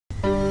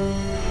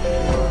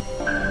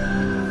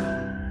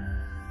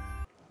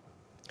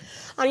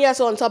And yes,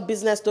 so on top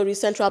business story,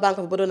 Central Bank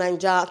of Bodo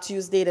Nigeria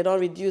Tuesday, they don't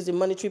reduce the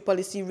monetary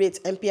policy rate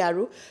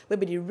MPRO, where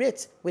be the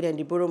rate where then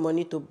they borrow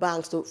money to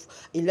banks to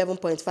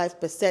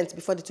 11.5%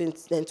 before the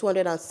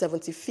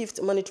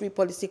 275th Monetary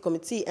Policy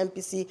Committee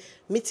MPC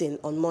meeting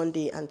on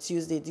Monday and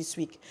Tuesday this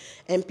week.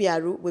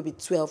 MPRO will be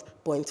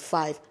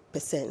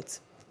 12.5%.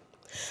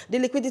 The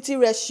liquidity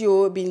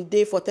ratio been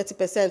there for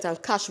 30%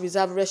 and cash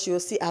reserve ratio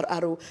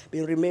CRRO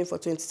been remain for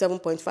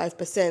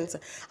 27.5%.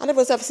 And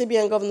even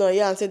CBN governor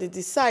here said they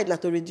decide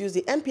not to reduce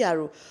the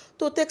MPRO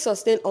to take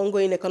sustain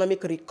ongoing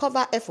economic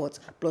recovery efforts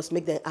plus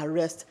make them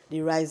arrest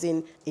the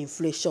rising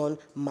inflation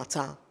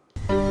matter.